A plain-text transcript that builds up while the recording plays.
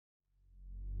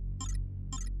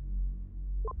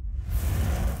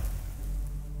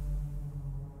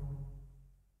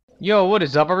Yo, what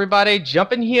is up everybody?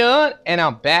 Jumpin here, and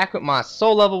I'm back with my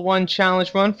Soul Level 1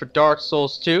 challenge run for Dark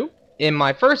Souls 2. In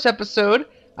my first episode,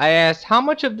 I asked how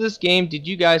much of this game did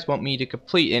you guys want me to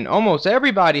complete, and almost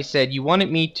everybody said you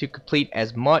wanted me to complete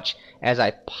as much as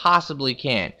I possibly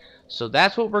can. So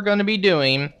that's what we're going to be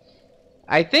doing.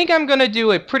 I think I'm going to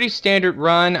do a pretty standard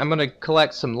run. I'm going to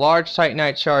collect some large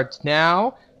Titanite shards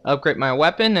now, upgrade my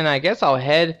weapon, and I guess I'll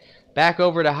head back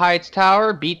over to Hyde's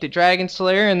Tower, beat the Dragon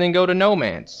Slayer, and then go to No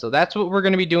Man's. So that's what we're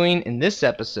going to be doing in this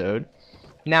episode.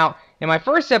 Now, in my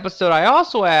first episode, I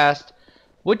also asked,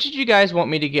 what did you guys want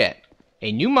me to get?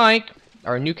 A new mic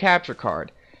or a new capture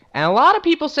card? And a lot of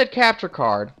people said capture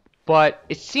card, but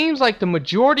it seems like the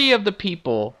majority of the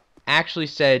people actually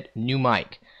said new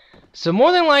mic. So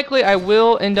more than likely, I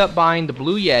will end up buying the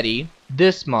Blue Yeti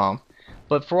this month.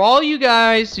 But for all you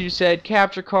guys who said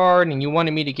capture card and you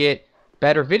wanted me to get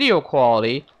better video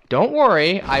quality, don't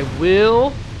worry, I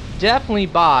will definitely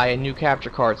buy a new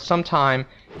capture card sometime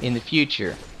in the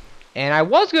future. And I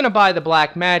was going to buy the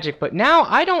Black Magic, but now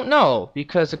I don't know,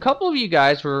 because a couple of you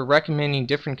guys were recommending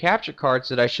different capture cards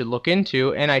that I should look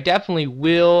into, and I definitely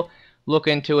will look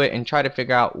into it and try to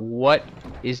figure out what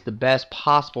is the best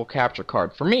possible capture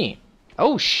card for me.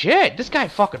 Oh shit, this guy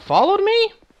fucking followed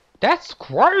me? That's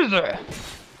crazy.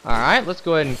 Alright, let's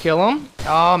go ahead and kill him.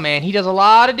 Oh man, he does a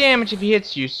lot of damage if he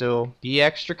hits you, so be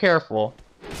extra careful.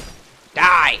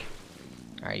 Die!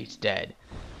 Alright, he's dead.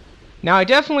 Now, I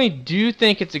definitely do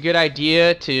think it's a good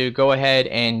idea to go ahead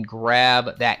and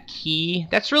grab that key.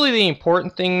 That's really the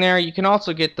important thing there. You can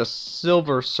also get the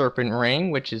Silver Serpent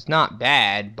Ring, which is not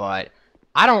bad, but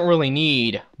I don't really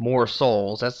need more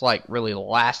souls. That's like really the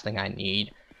last thing I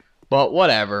need. But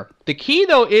whatever. The key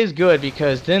though is good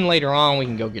because then later on we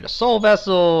can go get a soul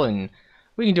vessel and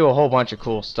we can do a whole bunch of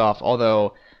cool stuff.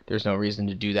 Although there's no reason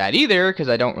to do that either because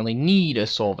I don't really need a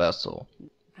soul vessel.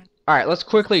 Alright, let's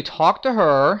quickly talk to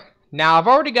her. Now I've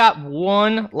already got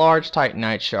one large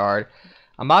Titanite shard.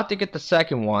 I'm about to get the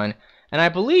second one. And I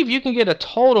believe you can get a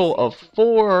total of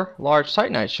 4 large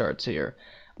Titanite shards here.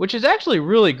 Which is actually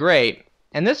really great.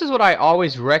 And this is what I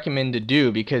always recommend to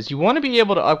do because you want to be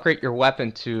able to upgrade your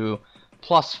weapon to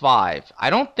 +5. I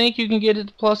don't think you can get it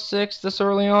to +6 this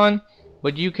early on,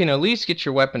 but you can at least get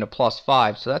your weapon to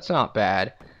 +5, so that's not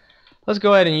bad. Let's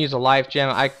go ahead and use a life gem.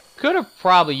 I could have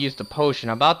probably used a potion.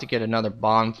 I'm about to get another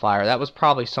bonfire. That was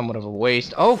probably somewhat of a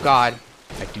waste. Oh god,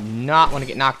 I do not want to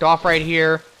get knocked off right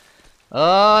here.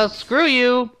 Screw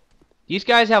you. These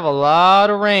guys have a lot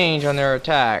of range on their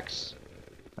attacks.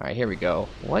 Alright, here we go.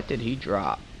 What did he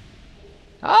drop?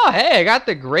 Oh, hey, I got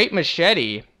the Great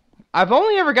Machete. I've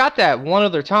only ever got that one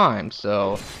other time,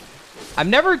 so I've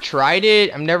never tried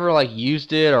it. I've never, like,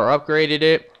 used it or upgraded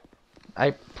it.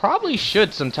 I probably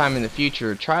should sometime in the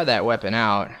future try that weapon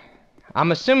out.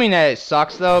 I'm assuming that it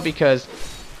sucks, though, because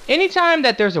anytime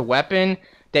that there's a weapon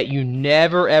that you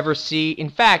never, ever see...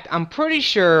 In fact, I'm pretty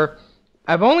sure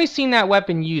I've only seen that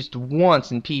weapon used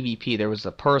once in PvP. There was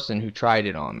a person who tried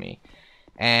it on me.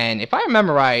 And if I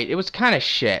remember right, it was kind of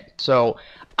shit. So,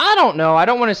 I don't know. I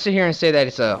don't want to sit here and say that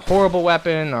it's a horrible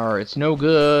weapon or it's no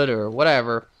good or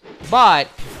whatever. But,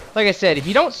 like I said, if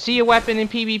you don't see a weapon in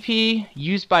PvP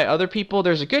used by other people,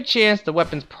 there's a good chance the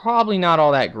weapon's probably not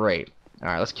all that great.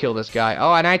 Alright, let's kill this guy.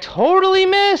 Oh, and I totally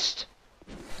missed!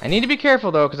 I need to be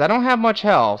careful, though, because I don't have much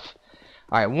health.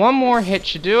 Alright, one more hit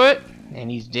should do it.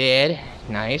 And he's dead.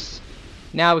 Nice.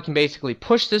 Now we can basically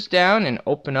push this down and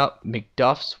open up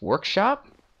McDuff's workshop.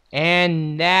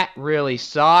 And that really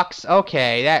sucks.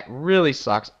 Okay, that really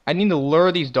sucks. I need to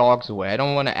lure these dogs away. I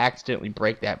don't want to accidentally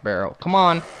break that barrel. Come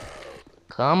on.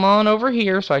 Come on over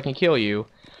here so I can kill you.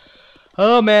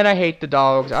 Oh man, I hate the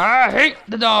dogs. I hate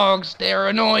the dogs. They're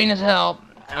annoying as hell.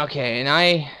 Okay, and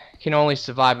I can only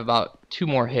survive about 2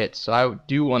 more hits, so I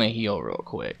do want to heal real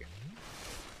quick.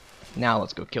 Now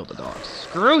let's go kill the dogs.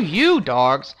 Screw you,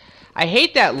 dogs. I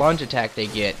hate that lunge attack they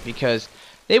get because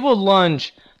they will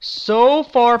lunge so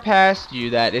far past you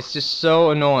that it's just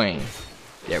so annoying.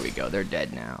 There we go, they're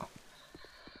dead now.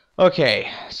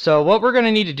 Okay, so what we're going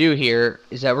to need to do here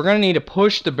is that we're going to need to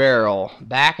push the barrel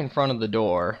back in front of the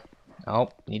door.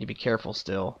 Oh, need to be careful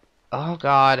still. Oh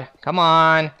god, come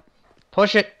on.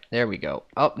 Push it. There we go.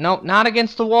 Oh, no, not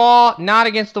against the wall. Not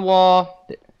against the wall.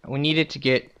 We need it to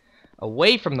get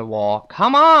away from the wall.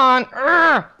 Come on.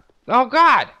 Urgh! Oh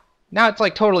god. Now it's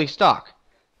like totally stuck.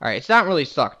 Alright, it's not really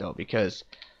stuck though because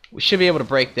we should be able to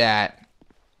break that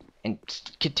and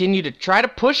continue to try to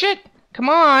push it. Come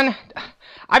on.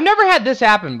 I've never had this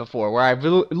happen before where I've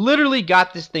literally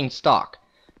got this thing stuck.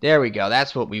 There we go.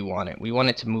 That's what we wanted. We want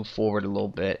it to move forward a little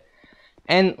bit.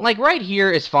 And like right here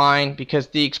is fine because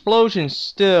the explosion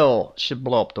still should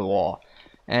blow up the wall.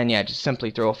 And yeah, just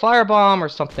simply throw a firebomb or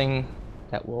something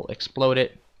that will explode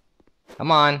it.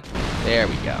 Come on. There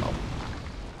we go.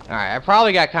 Alright, I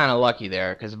probably got kind of lucky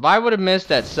there, because if I would have missed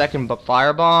that second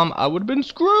firebomb, I would have been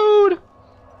screwed.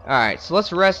 Alright, so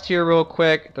let's rest here real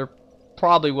quick. There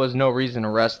probably was no reason to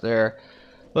rest there.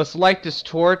 Let's light this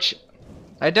torch.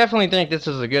 I definitely think this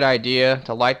is a good idea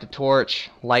to light the torch,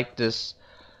 light this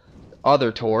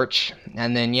other torch,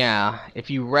 and then yeah, if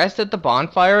you rest at the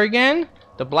bonfire again,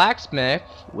 the blacksmith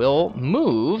will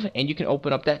move and you can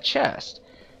open up that chest.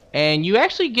 And you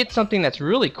actually get something that's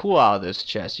really cool out of this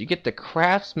chest. You get the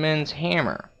craftsman's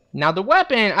hammer. Now the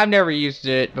weapon, I've never used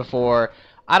it before.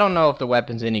 I don't know if the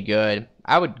weapon's any good.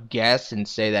 I would guess and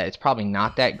say that it's probably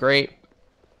not that great.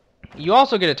 You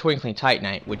also get a twinkling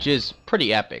titanite, which is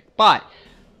pretty epic. But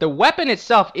the weapon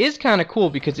itself is kind of cool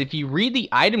because if you read the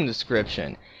item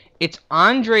description, it's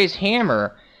Andre's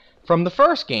hammer from the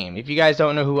first game. If you guys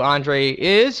don't know who Andre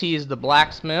is, he's the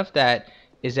blacksmith that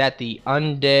is at the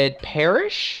Undead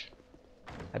Parish.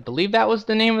 I believe that was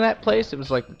the name of that place. It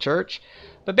was like the church.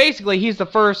 But basically, he's the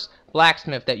first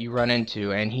blacksmith that you run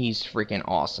into, and he's freaking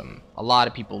awesome. A lot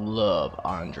of people love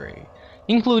Andre,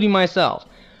 including myself.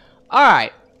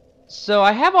 Alright, so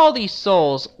I have all these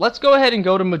souls. Let's go ahead and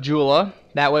go to Majula.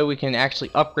 That way we can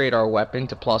actually upgrade our weapon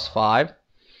to +5.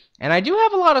 And I do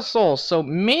have a lot of souls, so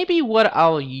maybe what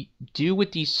I'll do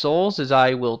with these souls is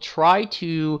I will try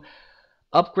to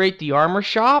upgrade the armor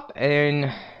shop,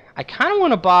 and I kind of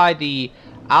want to buy the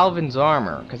Alvin's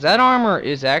armor, because that armor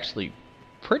is actually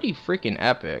pretty freaking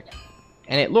epic,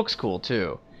 and it looks cool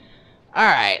too.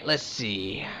 Alright, let's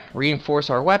see.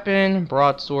 Reinforce our weapon,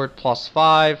 broadsword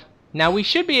 +5. Now we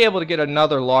should be able to get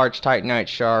another large titanite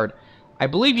shard. I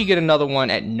believe you get another one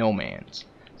at No Man's.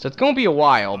 So it's going to be a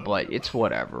while, but it's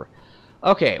whatever.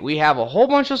 Okay, we have a whole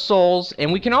bunch of souls,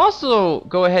 and we can also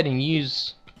go ahead and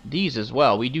use these as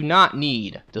well. We do not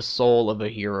need the soul of a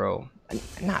hero.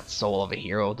 Not soul of a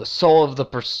hero, the soul of the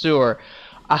pursuer.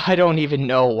 I don't even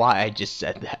know why I just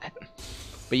said that.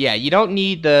 But yeah, you don't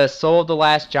need the soul of the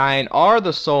last giant or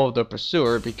the soul of the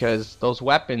pursuer because those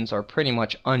weapons are pretty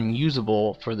much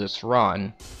unusable for this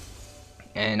run.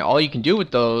 And all you can do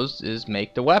with those is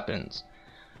make the weapons.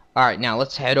 Alright, now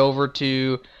let's head over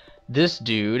to this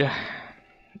dude.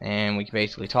 And we can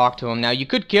basically talk to him. Now you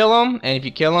could kill him, and if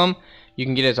you kill him, you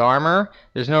can get his armor.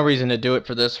 There's no reason to do it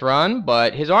for this run,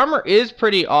 but his armor is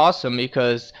pretty awesome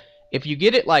because if you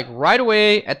get it like right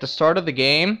away at the start of the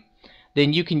game,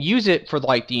 then you can use it for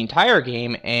like the entire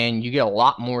game and you get a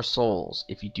lot more souls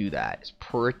if you do that. It's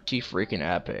pretty freaking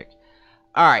epic.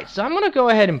 Alright, so I'm going to go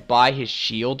ahead and buy his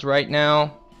shields right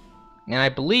now. And I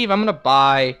believe I'm going to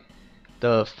buy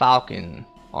the Falcon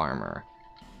armor.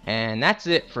 And that's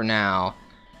it for now.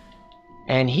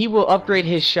 And he will upgrade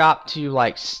his shop to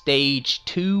like stage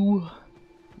 2.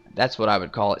 That's what I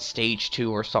would call it, stage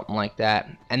 2 or something like that.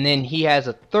 And then he has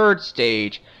a third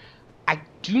stage. I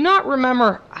do not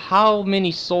remember how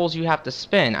many souls you have to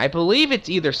spend. I believe it's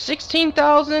either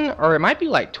 16,000 or it might be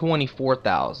like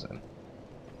 24,000.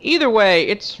 Either way,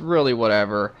 it's really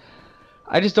whatever.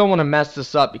 I just don't want to mess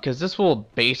this up because this will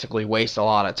basically waste a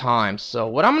lot of time. So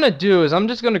what I'm going to do is I'm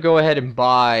just going to go ahead and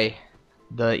buy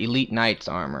the Elite Knight's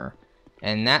armor.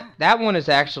 And that one is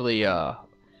actually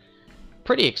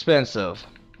pretty expensive.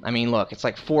 I mean, look, it's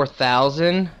like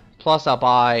 4,000. Plus I'll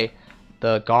buy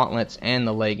the gauntlets and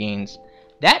the leggings.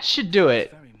 That should do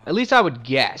it. At least I would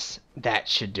guess that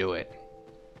should do it.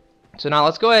 So now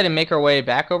let's go ahead and make our way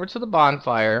back over to the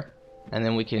bonfire. And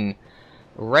then we can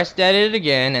rest at it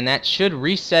again. And that should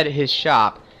reset his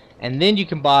shop. And then you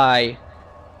can buy,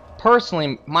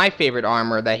 personally, my favorite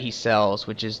armor that he sells,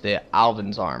 which is the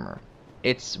Alvin's armor.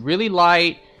 It's really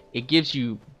light. It gives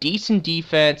you decent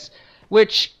defense,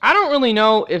 which I don't really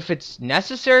know if it's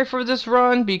necessary for this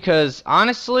run because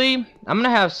honestly, I'm going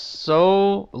to have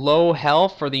so low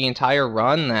health for the entire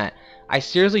run that I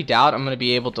seriously doubt I'm going to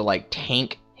be able to like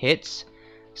tank hits.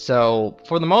 So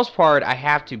for the most part, I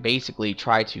have to basically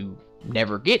try to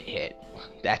never get hit.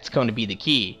 That's going to be the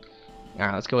key.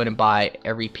 Alright, let's go ahead and buy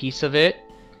every piece of it.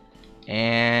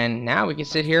 And now we can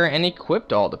sit here and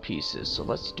equip all the pieces. So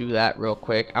let's do that real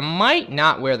quick. I might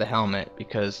not wear the helmet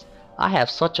because I have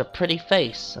such a pretty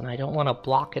face and I don't want to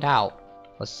block it out.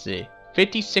 Let's see.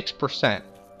 56%.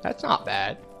 That's not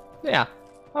bad. Yeah.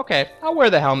 Okay. I'll wear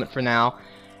the helmet for now.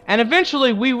 And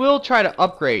eventually we will try to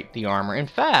upgrade the armor. In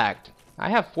fact, I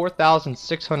have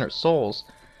 4,600 souls.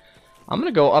 I'm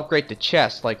going to go upgrade the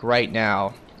chest like right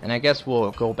now. And I guess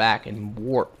we'll go back and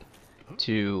warp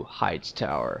to Hyde's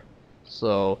Tower.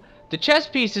 So the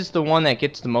chest piece is the one that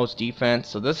gets the most defense.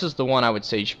 So this is the one I would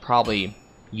say you should probably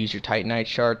use your Titanite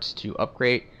shards to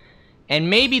upgrade. And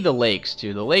maybe the legs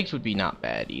too. The legs would be not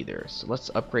bad either. So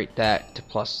let's upgrade that to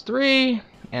 +3.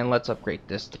 And let's upgrade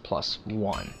this to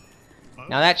 +1.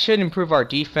 Now that should improve our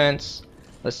defense.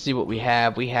 Let's see what we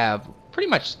have. We have pretty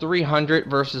much 300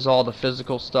 versus all the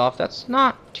physical stuff. That's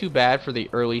not too bad for the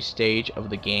early stage of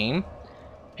the game.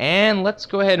 And let's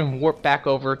go ahead and warp back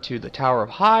over to the Tower of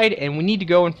Hyde. And we need to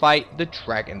go and fight the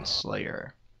Dragon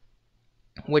Slayer.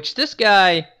 Which this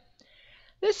guy...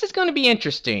 This is going to be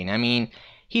interesting. I mean,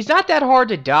 he's not that hard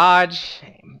to dodge,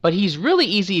 but he's really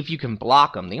easy if you can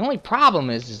block him. The only problem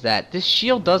is that this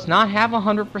shield does not have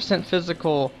 100%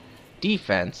 physical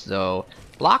defense, so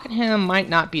blocking him might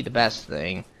not be the best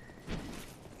thing.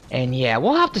 And yeah,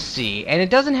 we'll have to see. And it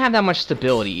doesn't have that much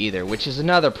stability either, which is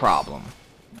another problem.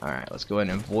 Alright, let's go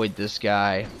ahead and avoid this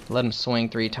guy. Let him swing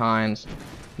 3 times.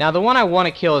 Now the one I want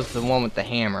to kill is the one with the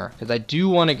hammer, because I do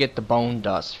want to get the bone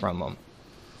dust from him.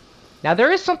 Now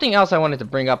there is something else I wanted to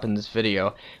bring up in this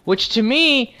video, which to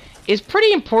me is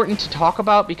pretty important to talk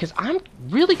about because I'm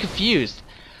really confused.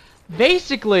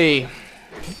 Basically,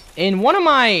 in one of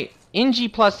my NG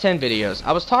plus 10 videos,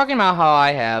 I was talking about how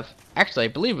I have, actually I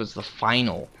believe it was the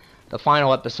final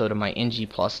episode of my NG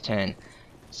plus 10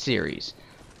 series.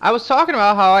 I was talking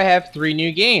about how I have 3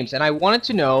 new games, and I wanted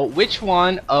to know which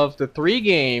one of the 3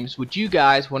 games would you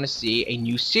guys want to see a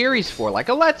new series for, like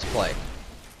a Let's Play.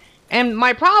 And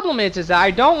my problem is that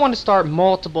I don't want to start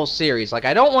multiple series. Like,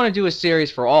 I don't want to do a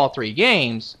series for all 3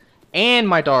 games and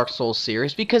my Dark Souls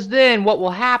series, because then what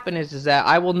will happen is that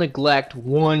I will neglect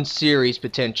one series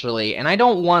potentially, and I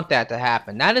don't want that to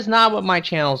happen. That is not what my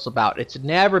channel is about. It's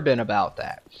never been about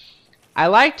that. I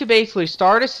like to basically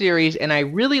start a series, and I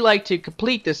really like to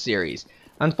complete the series.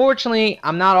 Unfortunately,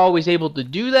 I'm not always able to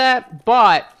do that,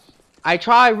 but I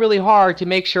try really hard to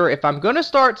make sure if I'm going to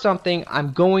start something,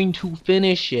 I'm going to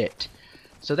finish it.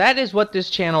 So that is what this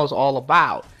channel is all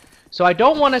about. So I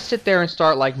don't want to sit there and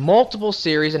start like multiple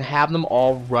series and have them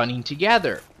all running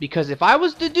together. Because if I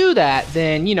was to do that,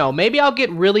 then, you know, maybe I'll get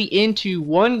really into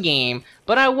one game,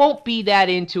 but I won't be that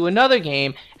into another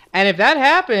game. And if that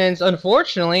happens,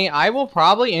 unfortunately, I will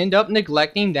probably end up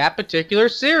neglecting that particular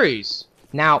series.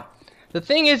 Now, the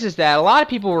thing is that a lot of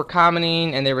people were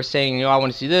commenting and they were saying, you know, I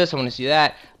want to see this, I want to see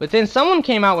that. But then someone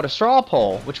came out with a straw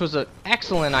poll, which was an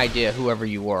excellent idea, whoever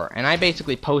you were. And I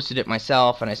basically posted it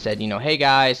myself and I said, you know, hey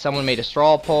guys, someone made a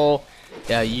straw poll.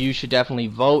 You should definitely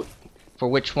vote for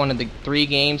which one of the 3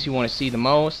 games you want to see the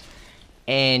most.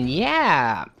 And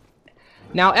yeah.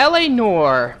 Now, LA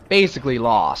Noire basically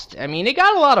lost. I mean, it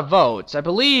got a lot of votes. I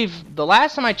believe the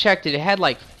last time I checked it, it had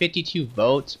like 52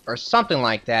 votes or something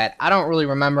like that. I don't really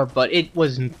remember, but it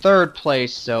was in 3rd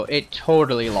place, so it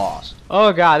totally lost.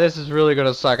 Oh god, this is really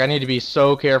gonna suck. I need to be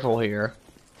so careful here,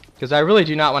 because I really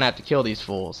do not want to have to kill these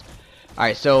fools.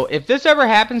 Alright, so if this ever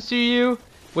happens to you,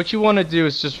 what you want to do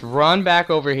is just run back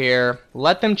over here,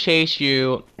 let them chase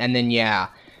you, and then yeah,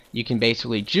 you can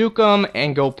basically juke them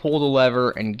and go pull the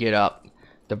lever and get up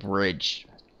the bridge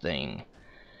thing.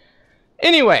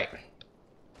 Anyway,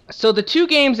 so the 2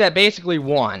 games that basically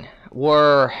won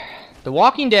were The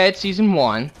Walking Dead Season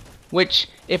 1, which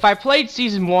if I played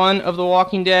Season 1 of The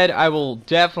Walking Dead, I will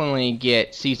definitely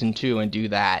get Season 2 and do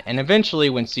that. And eventually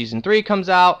when Season 3 comes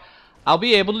out, I'll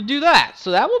be able to do that.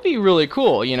 So that will be really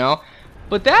cool, you know.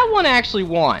 But that one actually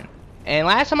won. And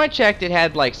last time I checked, it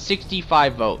had like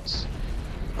 65 votes.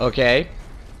 Okay.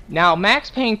 Now, Max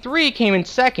Payne 3 came in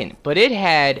 2nd, but it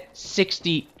had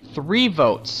 63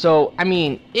 votes. So, I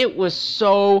mean, it was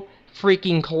so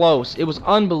freaking close. It was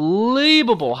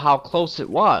unbelievable how close it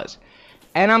was.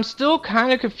 And I'm still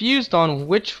kind of confused on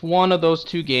which one of those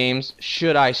 2 games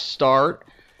should I start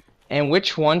and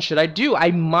which one should I do.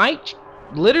 I might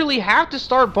literally have to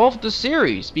start both the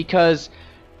series because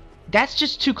that's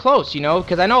just too close, you know,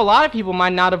 because I know a lot of people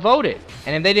might not have voted.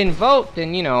 And if they didn't vote,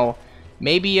 then, you know,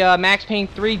 maybe Max Payne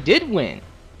 3 did win.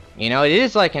 You know, it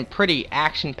is like a pretty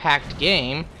action-packed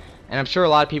game, and I'm sure a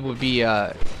lot of people would be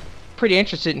pretty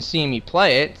interested in seeing me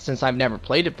play it, since I've never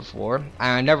played it before. And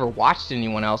I never watched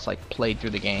anyone else like played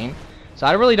through the game, so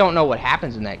I really don't know what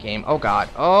happens in that game. Oh god,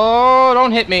 oh,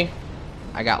 don't hit me.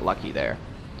 I got lucky there.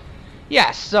 Yeah,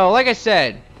 so like I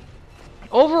said,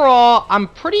 overall, I'm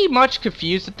pretty much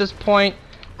confused at this point.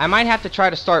 I might have to try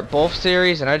to start both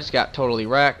series, and I just got totally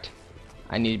wrecked.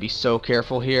 I need to be so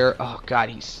careful here. Oh god,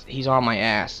 he's on my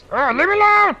ass. Leave me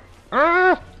alone!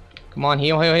 Come on,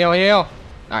 heal, heal, heal, heal.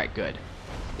 Alright, good.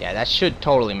 Yeah, that should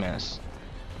totally miss.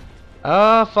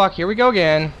 Oh, fuck, here we go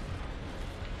again.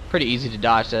 Pretty easy to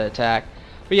dodge that attack.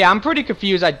 But yeah, I'm pretty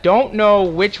confused. I don't know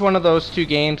which one of those 2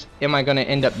 games am I going to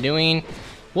end up doing.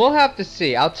 We'll have to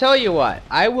see. I'll tell you what.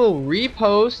 I will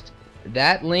repost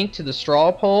that link to the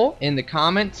straw poll in the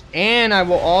comments, and I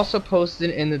will also post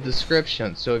it in the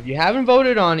description. So if you haven't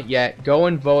voted on it yet, go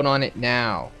and vote on it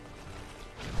now.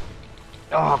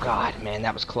 Oh god, man,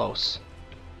 that was close.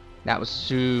 That was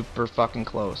super fucking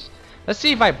close. Let's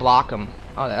see if I block him.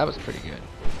 Oh, that was pretty good.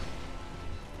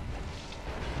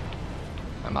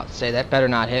 I'm about to say, that better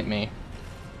not hit me.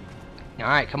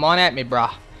 Alright, come on at me,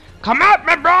 brah. Come at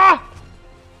me, brah!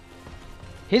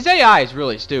 His AI is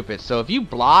really stupid, so if you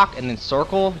block and then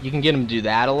circle, you can get him to do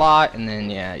that a lot, and then,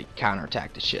 yeah, you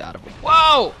counterattack the shit out of him.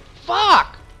 Whoa!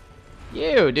 Fuck!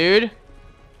 You, dude.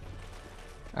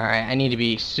 Alright, I need to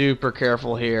be super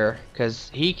careful here, because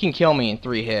he can kill me in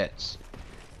 3 hits.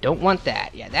 Don't want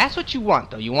that. Yeah, that's what you want,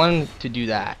 though. You want him to do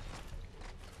that.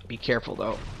 Be careful,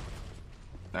 though.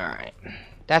 Alright.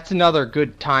 That's another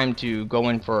good time to go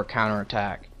in for a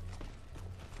counterattack.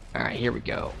 Alright, here we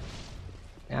go.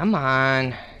 Come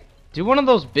on. Do one of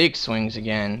those big swings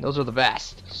again. Those are the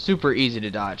best. Super easy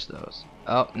to dodge those.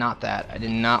 Oh, not that. I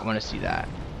did not want to see that.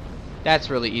 That's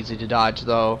really easy to dodge,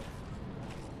 though.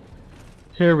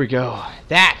 Here we go.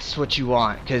 That's what you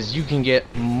want, because you can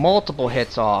get multiple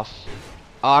hits off.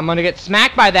 Oh, I'm going to get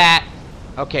smacked by that.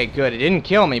 Okay, good. It didn't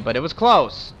kill me, but it was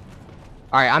close.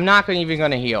 Alright, I'm not even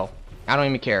going to heal. I don't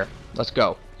even care. Let's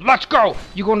go. Let's go!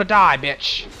 You're going to die,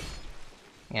 bitch.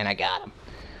 And I got him.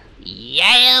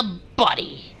 Yeah,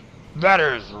 buddy. That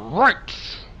is right.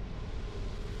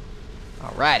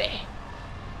 Alrighty.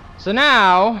 So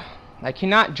now, I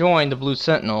cannot join the Blue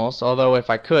Sentinels, although if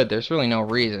I could, there's really no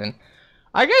reason.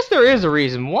 I guess there is a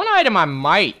reason. One item I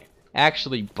might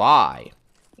actually buy.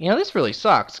 You know, this really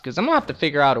sucks, because I'm going to have to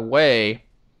figure out a way.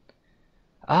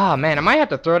 Ah, man, I might have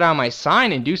to throw down my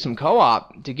sign and do some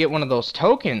co-op to get one of those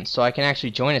tokens so I can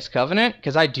actually join its covenant,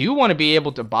 because I do want to be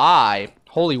able to buy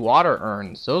holy water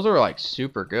urns. Those are like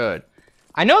super good.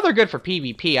 I know they're good for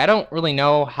PvP. I don't really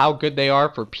know how good they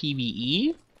are for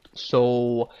PvE.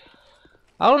 So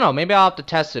I don't know. Maybe I'll have to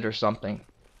test it or something.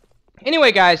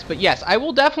 Anyway, guys, but yes, I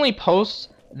will definitely post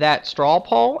that straw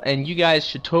poll, and you guys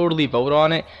should totally vote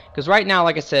on it. Because right now,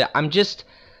 like I said,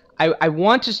 I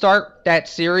want to start that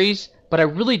series, but I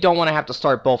really don't want to have to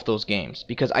start both those games,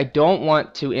 because I don't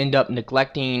want to end up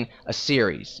neglecting a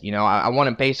series. You know, I want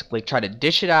to basically try to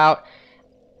dish it out.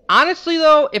 Honestly,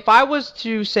 though, if I was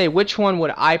to say which one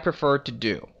would I prefer to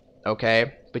do,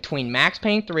 okay, between Max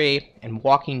Payne 3 and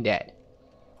Walking Dead,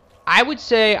 I would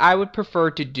say I would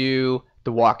prefer to do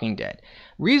The Walking Dead.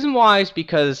 Reason why is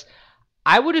because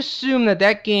I would assume that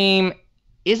that game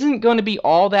isn't going to be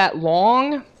all that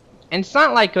long, and it's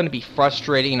not like going to be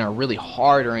frustrating or really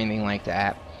hard or anything like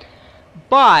that.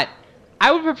 But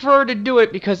I would prefer to do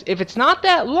it because if it's not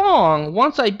that long,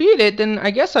 once I beat it, then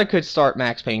I guess I could start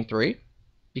Max Payne 3.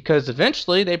 Because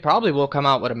eventually they probably will come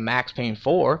out with a Max Payne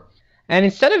 4. And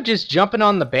instead of just jumping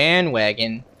on the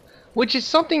bandwagon, which is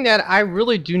something that I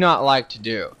really do not like to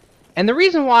do. And the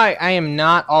reason why I am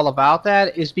not all about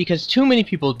that is because too many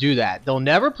people do that. They'll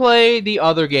never play the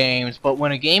other games, but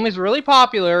when a game is really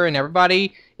popular and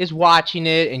everybody is watching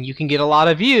it and you can get a lot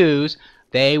of views,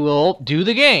 they will do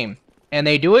the game. And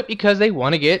they do it because they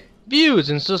want to get views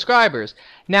and subscribers.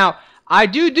 Now, I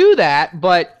do that,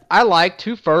 but I like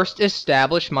to first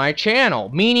establish my channel,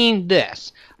 meaning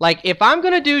this. Like, if I'm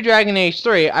going to do Dragon Age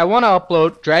 3, I want to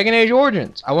upload Dragon Age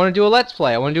Origins. I want to do a Let's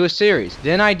Play. I want to do a series.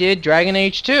 Then I did Dragon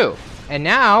Age 2. And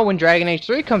now, when Dragon Age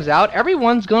 3 comes out,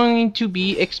 everyone's going to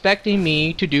be expecting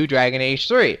me to do Dragon Age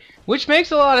 3. Which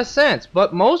makes a lot of sense.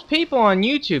 But most people on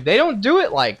YouTube, they don't do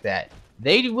it like that.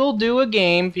 They will do a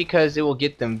game because it will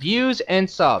get them views and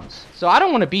subs. So I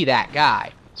don't want to be that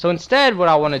guy. So instead, what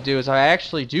I want to do is I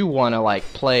actually do want to like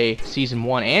play Season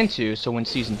 1 and 2, so when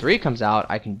Season 3 comes out,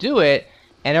 I can do it,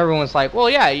 and everyone's like, well,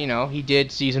 yeah, you know, he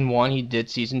did Season 1, he did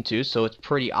Season 2, so it's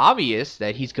pretty obvious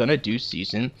that he's going to do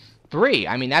Season 3.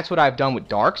 I mean, that's what I've done with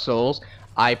Dark Souls.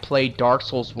 I played Dark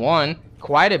Souls 1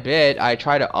 quite a bit. I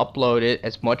tried to upload it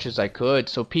as much as I could,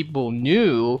 so people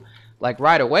knew, like,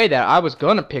 right away that I was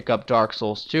going to pick up Dark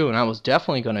Souls 2, and I was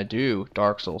definitely going to do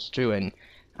Dark Souls 2, and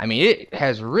I mean, it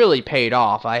has really paid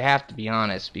off, I have to be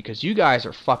honest, because you guys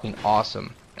are fucking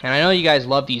awesome. And I know you guys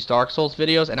love these Dark Souls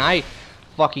videos, and I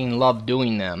fucking love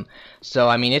doing them. So,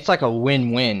 I mean, it's like a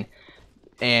win-win.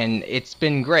 And it's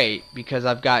been great, because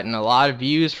I've gotten a lot of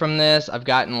views from this. I've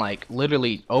gotten, like,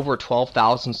 literally over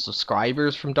 12,000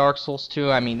 subscribers from Dark Souls 2.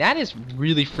 I mean, that is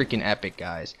really freaking epic,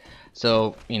 guys.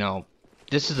 So, you know,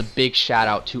 this is a big shout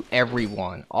out to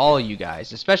everyone, all of you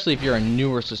guys, especially if you're a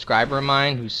newer subscriber of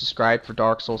mine who's subscribed for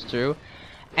Dark Souls 2.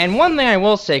 And one thing I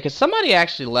will say, because somebody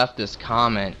actually left this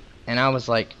comment, and I was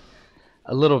like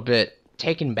a little bit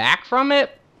taken back from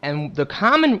it, And the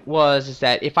comment was is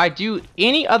that if I do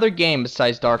any other game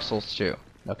besides Dark Souls 2,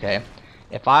 okay,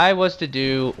 if I was to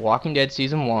do Walking Dead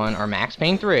Season 1 or Max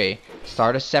Payne 3,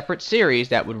 start a separate series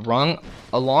that would run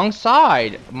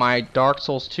alongside my Dark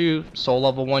Souls 2 Soul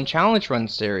Level 1 Challenge Run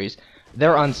series,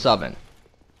 they're unsubbing.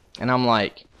 And I'm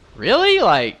like, really?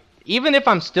 Like, even if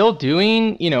I'm still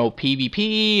doing, you know,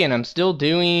 PvP and I'm still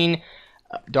doing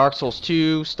Dark Souls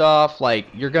 2 stuff, like,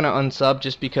 you're gonna unsub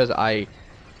just because I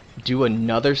do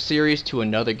another series to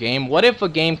another game? What if a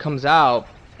game comes out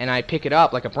and I pick it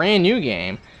up, like a brand new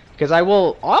game? Because I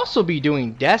will also be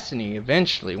doing Destiny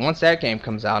eventually. Once that game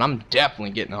comes out, I'm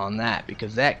definitely getting on that,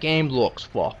 because that game looks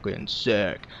fucking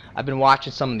sick. I've been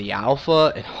watching some of the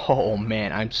alpha, and oh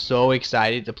man, I'm so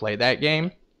excited to play that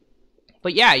game.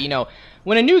 But yeah, you know,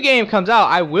 when a new game comes out,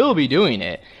 I will be doing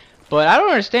it. But I don't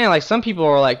understand, like, some people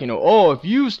are like, you know, oh, if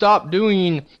you stop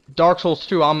doing Dark Souls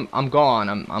 2, I'm gone.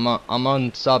 I'm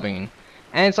unsubbing.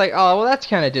 And it's like, oh, well, that's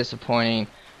kind of disappointing.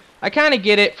 I kind of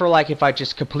get it for, like, if I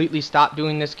just completely stop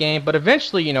doing this game, but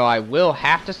eventually, you know, I will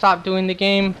have to stop doing the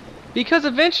game, because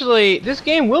eventually this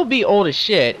game will be old as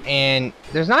shit, and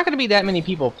there's not going to be that many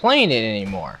people playing it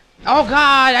anymore. Oh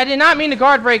god, I did not mean to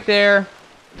guard break there.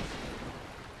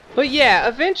 But yeah,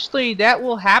 eventually that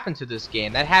will happen to this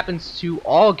game. That happens to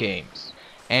all games.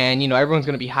 And, you know, everyone's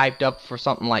going to be hyped up for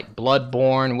something like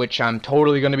Bloodborne, which I'm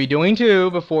totally going to be doing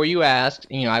too, before you asked.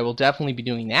 You know, I will definitely be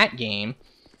doing that game.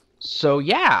 So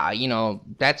yeah, you know,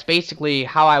 that's basically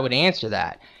how I would answer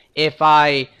that. If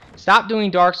I stop doing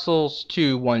Dark Souls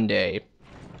 2 one day,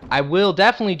 I will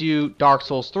definitely do Dark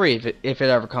Souls 3 if it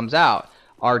ever comes out,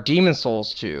 or Demon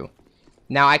Souls 2.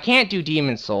 Now, I can't do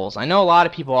Demon Souls. I know a lot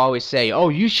of people always say, oh,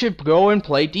 you should go and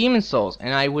play Demon Souls.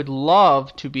 And I would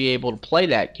love to be able to play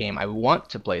that game. I want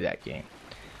to play that game.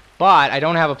 But I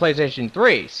don't have a PlayStation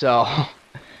 3, so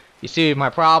you see my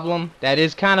problem? That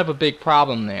is kind of a big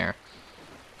problem there.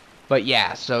 But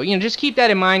yeah, so, you know, just keep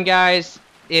that in mind, guys.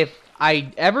 If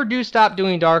I ever do stop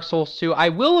doing Dark Souls 2, I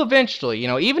will eventually, you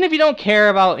know, even if you don't care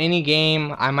about any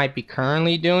game I might be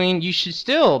currently doing, you should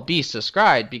still be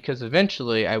subscribed, because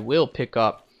eventually I will pick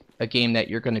up a game that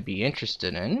you're going to be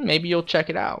interested in. Maybe you'll check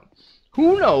it out.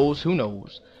 Who knows? Who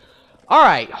knows?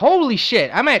 Alright, holy shit,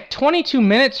 I'm at 22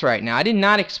 minutes right now. I did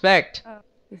not expect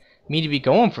me to be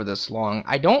going for this long.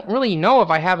 I don't really know if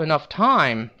I have enough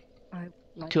time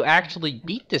to actually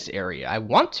beat this area. I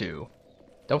want to.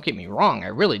 Don't get me wrong, I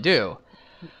really do.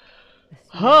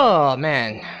 Oh,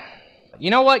 man.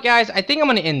 You know what, guys? I think I'm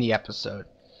going to end the episode.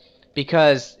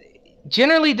 Because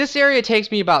generally this area takes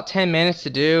me about 10 minutes to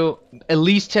do. At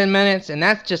least 10 minutes. And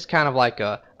that's just kind of like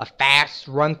a fast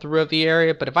run through of the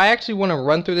area. But if I actually want to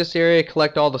run through this area,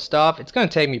 collect all the stuff, it's going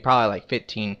to take me probably like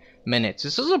 15 minutes.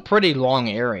 This is a pretty long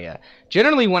area.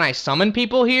 Generally when I summon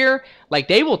people here, like,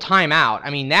 they will time out. I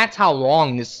mean, that's how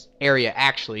long this area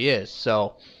actually is.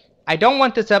 So I don't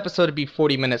want this episode to be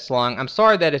 40 minutes long. I'm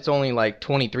sorry that it's only like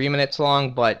 23 minutes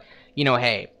long, but, you know,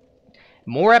 hey,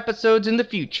 more episodes in the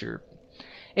future.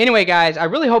 Anyway, guys, I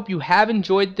really hope you have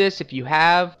enjoyed this. If you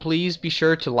have, please be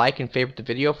sure to like and favorite the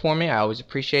video for me. I always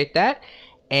appreciate that.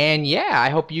 And yeah, I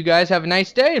hope you guys have a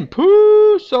nice day, and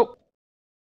peace out.